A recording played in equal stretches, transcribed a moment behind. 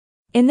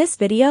In this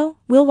video,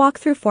 we'll walk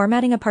through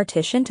formatting a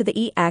partition to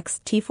the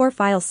EXT4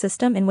 file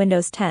system in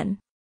Windows 10.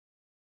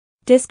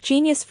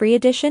 DisGenius Free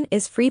Edition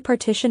is free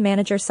partition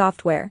manager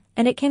software,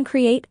 and it can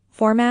create,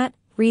 format,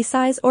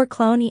 resize or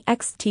clone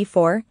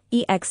EXT4,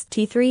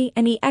 EXT3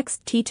 and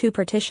EXT2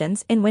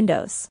 partitions in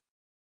Windows.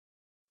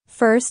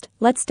 First,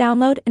 let's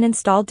download and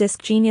install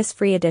DisGenius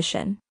Free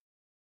Edition.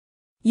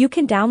 You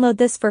can download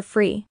this for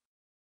free.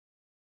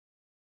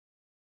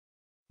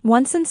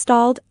 Once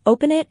installed,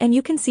 open it and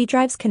you can see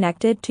drives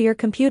connected to your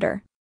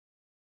computer.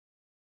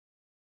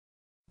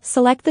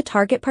 Select the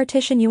target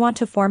partition you want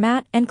to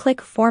format and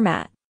click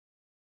Format.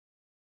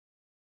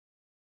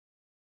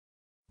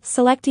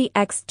 Select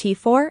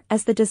EXT4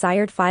 as the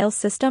desired file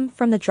system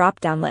from the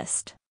drop-down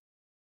list.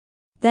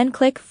 Then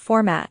click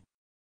Format.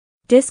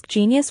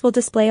 DisGenius will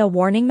display a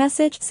warning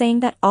message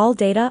saying that all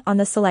data on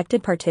the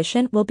selected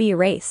partition will be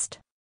erased.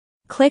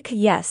 Click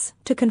Yes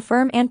to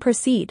confirm and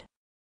proceed.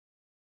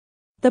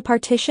 The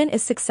partition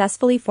is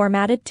successfully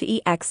formatted to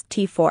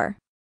EXT4.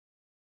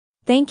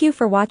 Thank you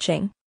for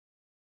watching.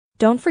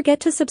 Don't forget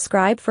to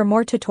subscribe for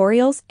more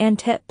tutorials and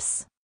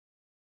tips.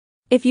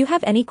 If you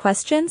have any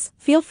questions,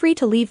 feel free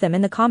to leave them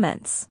in the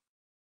comments.